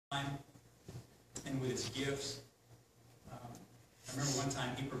time and with his gifts. I remember one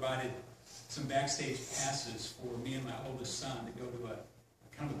time he provided some backstage passes for me and my oldest son to go to a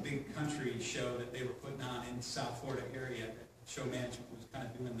kind of a big country show that they were putting on in South Florida area. Show management was kind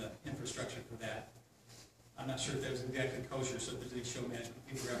of doing the infrastructure for that. I'm not sure if that was exactly kosher, so if there's any show management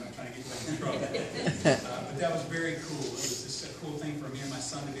people around, I'm trying to get you in trouble. But that was very cool. It was just a cool thing for me and my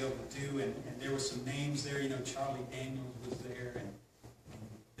son to be able to do, and there were some names there. You know, Charlie Daniels was there, and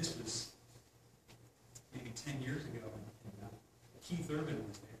this was maybe 10 years ago. And Keith Urban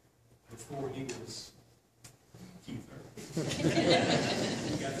was there before he was Keith Urban.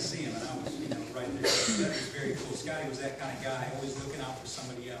 You got to see him, and I was, right there. So that was very cool. Scotty was that kind of guy, always looking out for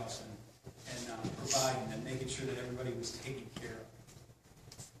somebody else and providing and making sure that everybody was taken care of.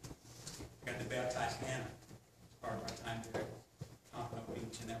 Got to baptize Hannah as part of our time there at Pompano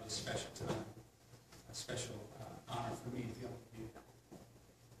Beach, and that was a special time, a special honor for me to be able to do that.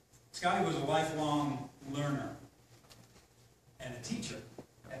 Scotty was a lifelong learner and a teacher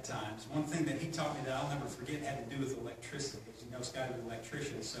at times. One thing that he taught me that I'll never forget had to do with electricity. As you know, Scotty was an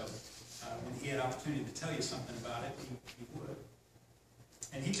electrician, so when he had opportunity to tell you something about it, he would.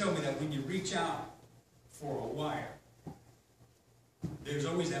 And he told me that when you reach out for a wire, there's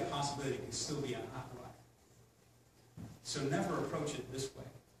always that possibility it can still be a hot wire. So never approach it this way.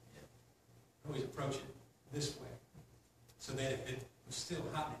 Always approach it this way. So that if it was still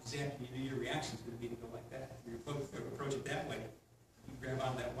hot and zapping you, your reaction is going to be to go like that. If you approach it that way, you grab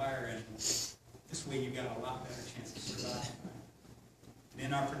onto that wire, and this way you got a lot better chance of surviving.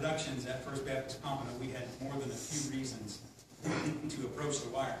 In our productions at First Baptist Pompano, we had more than a few reasons to approach the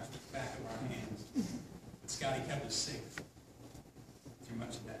wires with the back of our hands. But Scotty kept us safe through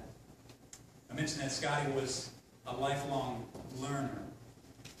much of that. I mentioned that Scotty was a lifelong learner.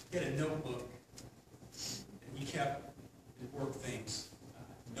 He had a notebook that he kept his work things,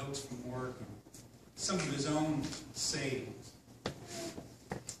 notes from work, and some of his own sayings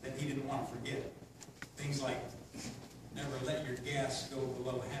that he didn't want to forget. Things like, never let your gas go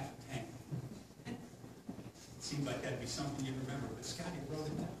below half a tank. Seemed like that'd be something you remember, but Scotty wrote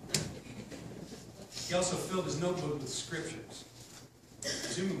it down. He also filled his notebook with scriptures.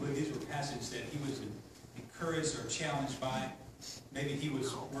 Presumably these were passages that he was encouraged or challenged by. Maybe he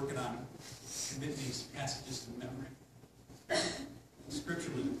was working on committing these passages to memory.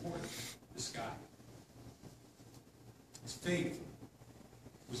 Scripture was important to Scotty. His faith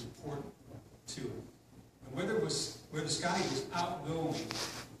was important to him. And whether Scotty was outgoing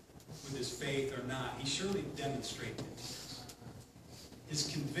with his faith or not, he surely demonstrated it. His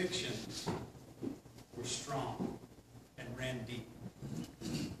convictions were strong and ran deep.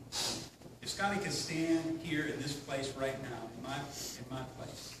 If Scotty could stand here in this place right now, in my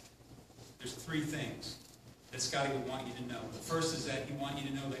place, there's three things that Scotty would want you to know. The first is that he wants you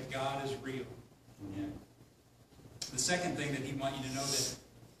to know that God is real. Yeah. The second thing that he'd want you to know that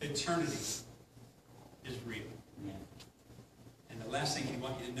eternity is real. Yeah. And the last thing he'd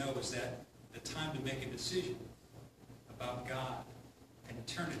want you to know is that the time to make a decision about God and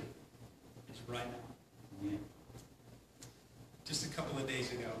eternity is right now. Yeah. Just a couple of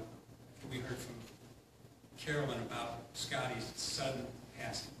days ago, we heard from Carolyn about Scotty's sudden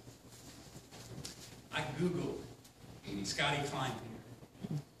passing. I Googled Scotty Kleinbier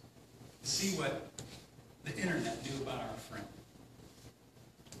to see what the internet knew about our friend.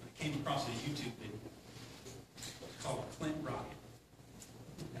 I came across a YouTube video called Clint Rocket.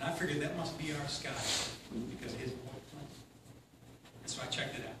 And I figured that must be our Scotty because of his boy Clint. And so I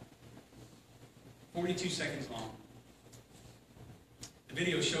checked it out. 42 seconds long. The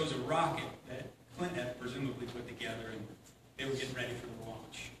video shows a rocket that Clint had presumably put together, and they were getting ready for the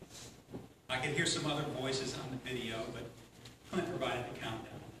launch. I could hear some other voices on the video, but Clint provided the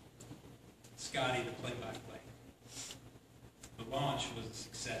countdown. Scotty, the play-by-play. The launch was a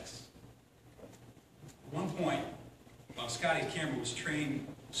success. At one point, while Scotty's camera was trained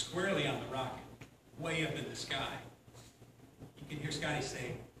squarely on the rocket, way up in the sky, you can hear Scotty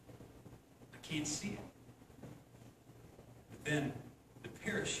say, "I can't see it." But then the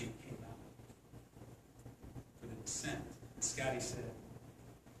parachute came out for the descent. And Scotty said,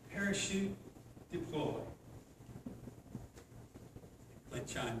 "Parachute deploy." Clint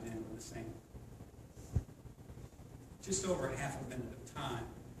chimed in with the same. Just over half a minute of time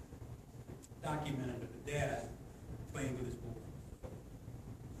documented of a dad playing with his boy.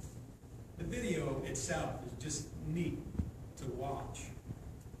 The video itself is just neat to watch.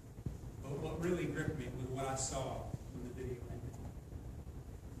 But what really gripped me was what I saw when the video ended.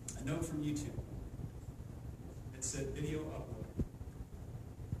 A note from YouTube that said video upload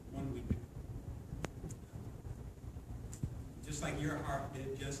 1 week ago. Just like your heart heart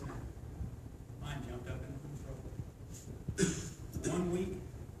did just now. Mine jumped up in the throat. 1 week,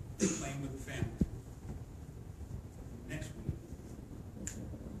 playing with the family. Next week,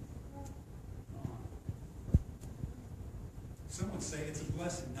 gone. Some would say it's a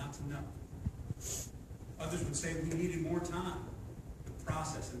blessing not to know. Others would say we needed more time to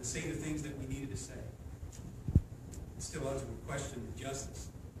process and to say the things that we needed to say. Still others would question the justice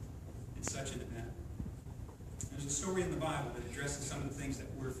in such an event. There's a story in the Bible that addresses some of the things that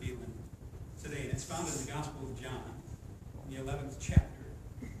we're feeling today, and it's found in the Gospel of John, in the 11th chapter.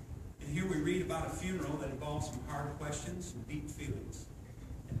 And here we read about a funeral that involves some hard questions, some deep feelings,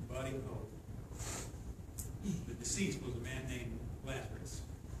 and budding hope. The deceased was a man named Lazarus.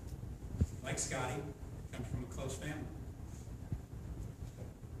 Like Scotty, comes from a close family.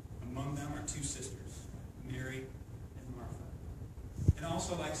 Among them are two sisters, Mary and Martha. And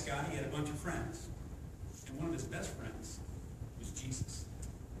also, like Scotty, he had a bunch of friends. And one of his best friends was Jesus.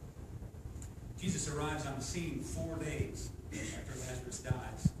 Jesus arrives on the scene 4 days after Lazarus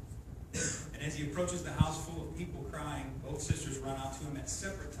dies. And as he approaches the house full of people crying, both sisters run out to him at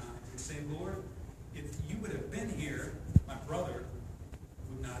separate times and say, "Lord, if you would have been here, my brother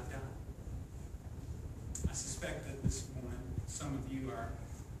would not have died." I suspect that this morning some of you are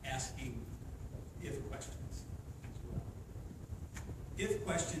asking if questions as well. If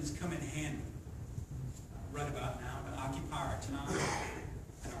questions come in handy right about now to occupy our time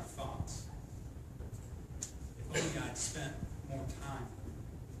and our thoughts. If only I'd spent more time.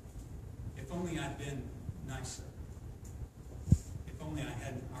 If only I'd been nicer. If only I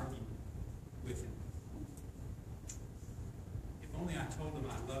hadn't argued with him. If only I told him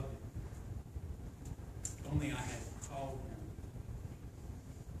I loved him. If only I had called him.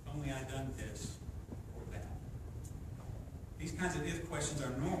 If only I'd done this or that. These kinds of if questions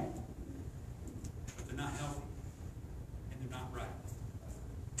are normal, but they're not healthy, and they're not right.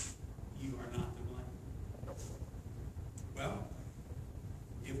 You are not to blame. Well,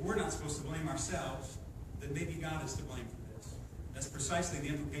 if we're not supposed to blame ourselves, then maybe God is to blame for this. That's precisely the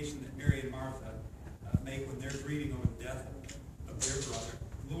implication that Mary and Martha make when they're grieving over the death of their brother.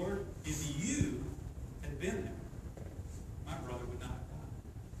 Lord, if you had been there, my brother would not have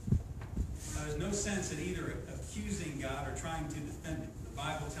died. Now, there's no sense in either accusing God or trying to defend him. The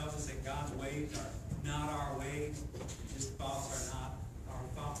Bible tells us that God's ways are not our ways, his thoughts are not our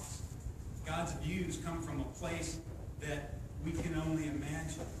thoughts. God's views come from a place that we can only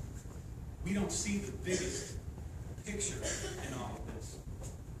imagine. We don't see the biggest picture in all of this.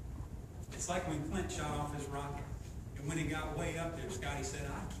 It's like when Clint shot off his rocket, and when he got way up there, Scotty said,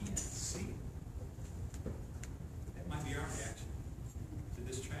 "I can't see it." That might be our reaction to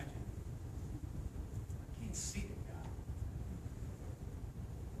this tragedy. I can't see it, God.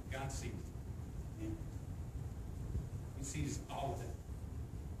 God sees it. He sees all of it.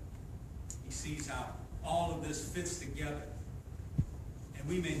 He sees how all of this fits together. And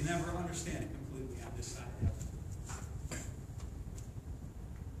we may never understand it completely on this side of heaven.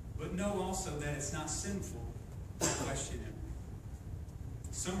 But know also that it's not sinful to question him.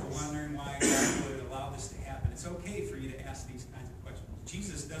 Some are wondering why God would allow this to happen. It's okay for you to ask these kinds of questions.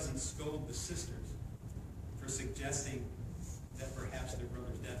 Jesus doesn't scold the sisters for suggesting that perhaps their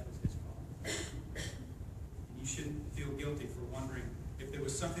brother's death was his fault. And you shouldn't feel guilty for wondering if there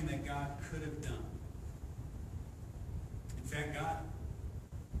was something that God could have done. In fact, God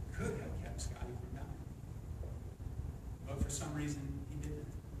could have kept Scotty from dying. But for some reason, he didn't.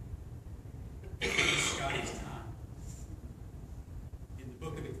 It was Scotty's time. In the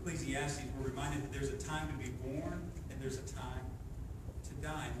book of Ecclesiastes, we're reminded that there's a time to be born and there's a time to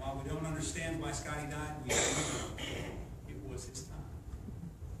die. And while we don't understand why Scotty died, we know it was his time.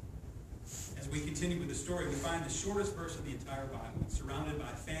 As we continue with the story, we find the shortest verse of the entire Bible. Surrounded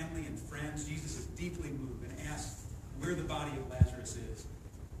by family and friends, Jesus is deeply moved and asks where the body of Lazarus is.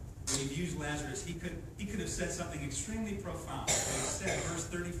 When he views Lazarus, he could have said something extremely profound. But instead, verse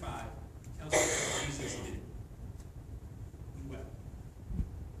 35 tells us what Jesus did. He wept.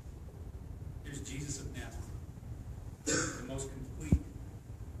 Here's Jesus of Nazareth, the most complete,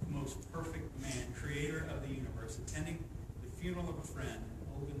 most perfect man, creator of the universe, attending the funeral of a friend and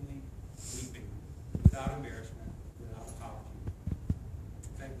openly weeping, without embarrassment, without apology.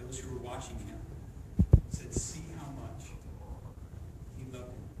 In fact, those who were watching him said, "See how much he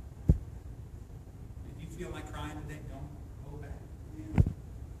loved him." If you feel like crying today, don't hold back. Yeah.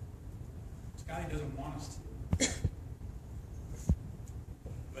 Scotty doesn't want us to.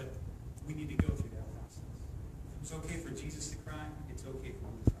 But we need to go through that process. If it's okay for Jesus to cry, it's okay for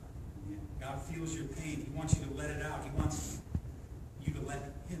you to cry. Yeah. God feels your pain. He wants you to let it out. He wants you to let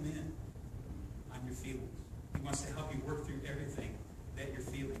him in on your feelings. He wants to help you work through everything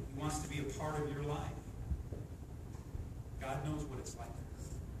wants to be a part of your life. God knows what it's like.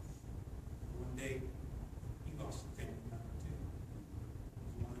 One day, he lost a family member too.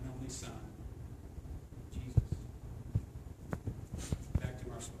 His one and only son, Jesus. Back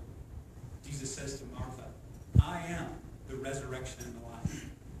to our story. Jesus says to Martha, I am the resurrection and the life.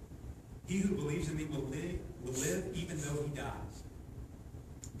 He who believes in me will live even though he dies.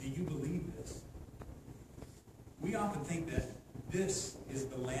 Do you believe this? We often think that this is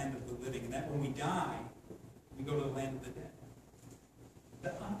the land of the living, and that when we die, we go to the land of the dead.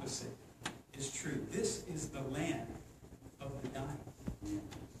 The opposite is true. This is the land of the dying.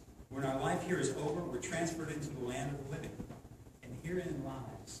 When our life here is over, we're transferred into the land of the living. And herein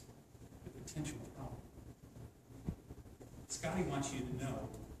lies the potential problem. Scotty wants you to know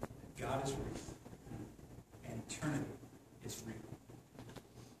that God is real and eternity is real.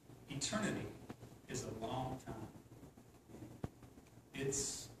 Eternity is a long time.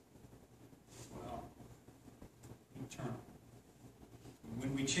 It's, well, eternal.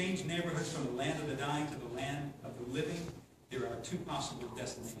 When we change neighborhoods from the land of the dying to the land of the living, there are two possible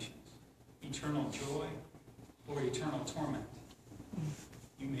destinations: eternal joy or eternal torment.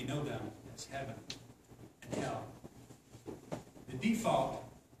 You may know them as heaven and hell. The default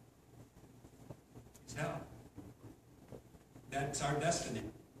is hell. That's our destiny.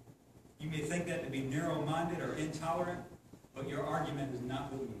 You may think that to be narrow-minded or intolerant, but your argument is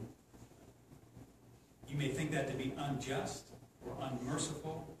not with me. You may think that to be unjust or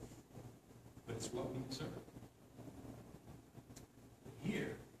unmerciful, but it's what we deserve.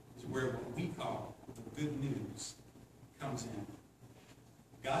 Here is where what we call the good news comes in.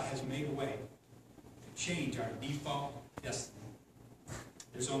 God has made a way to change our default destiny.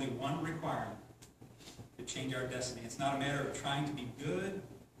 There's only one requirement to change our destiny. It's not a matter of trying to be good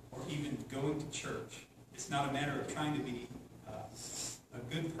or even going to church. It's not a matter of trying to be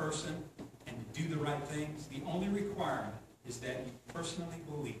a good person and to do the right things. The only requirement is that you personally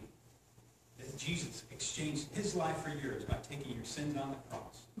believe that Jesus exchanged his life for yours by taking your sins on the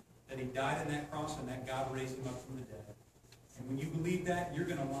cross, that he died on that cross and that God raised him up from the dead. And when you believe that, you're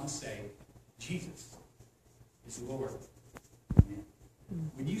going to want to say, Jesus is Lord.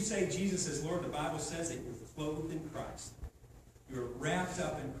 When you say Jesus is Lord, the Bible says that you're clothed in Christ. You're wrapped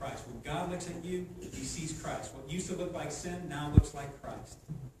up in Christ. When God looks at you, he sees Christ. What used to look like sin now looks like Christ.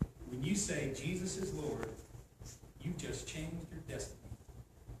 When you say Jesus is Lord, you just changed your destiny.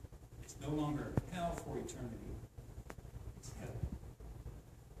 It's no longer hell for eternity. It's heaven.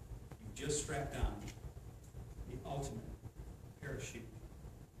 You just strapped on the ultimate parachute.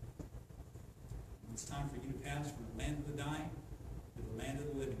 When it's time for you to pass from the land of the dying to the land of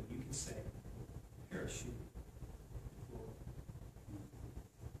the living, you can say, parachute.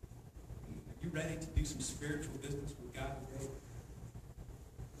 Are you ready to do some spiritual business with God today?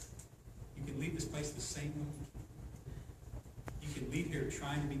 You can leave this place the same way you came. You can leave here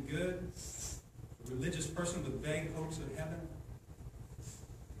trying to be good, a religious person with vague hopes of heaven,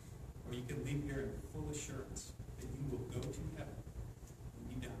 or you can leave here in full assurance that you will go to heaven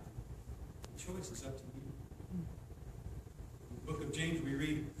when you die. The choice is up to you. In the book of James we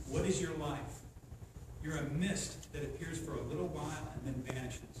read, what is your life? You're a mist that appears for a little while and then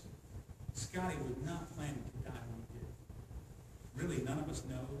vanishes. Scotty was not planning to die when he did. Really, none of us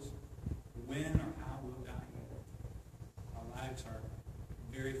knows when or how we'll die. Our lives are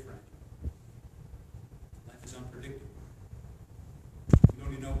very fragile. Life is unpredictable. We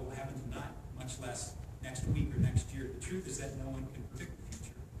don't even know what will happen tonight, much less next week or next year. The truth is that no one can predict the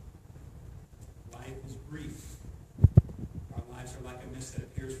future. Life is brief. Our lives are like a mist that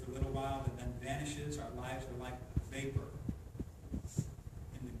appears for a little while and then vanishes. Our lives are like a vapor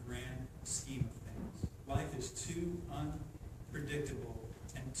in the grand scheme of things. Life is too unpredictable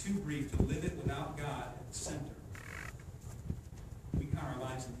and too brief to live it without God at the center. We count our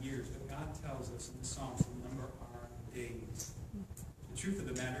lives in years, but God tells us in the Psalms to number our days. The truth of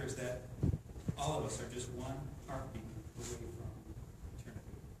the matter is that all of us are just one heartbeat away from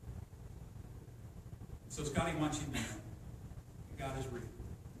eternity. So Scotty wants you to know that God is real,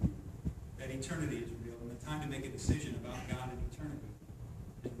 that eternity is real, and the time to make a decision about God and eternity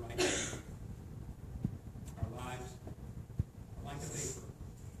is right now. Our lives are like a vapor.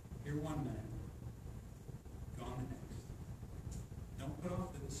 Here 1 minute, gone the next. Don't put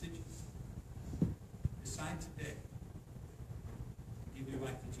off the decision. Decide today to give your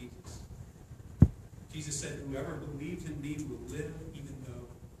life to Jesus. Jesus said, whoever believes in me will live even though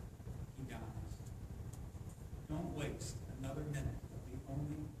he dies. Don't waste another minute of the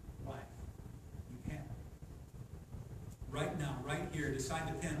only life you have. Right now, right here, decide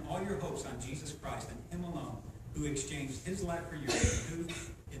to pin all your hopes on Jesus Christ and him alone, who exchanged his life for yours, who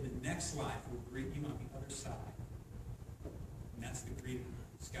in the next life will greet you on the other side. And that's the greeting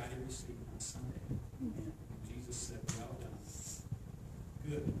Scotty received on Sunday. And Jesus said, well done,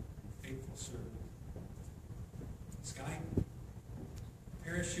 good, faithful servant. Scotty,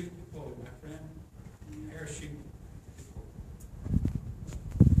 parachute deployed, my friend. Parachute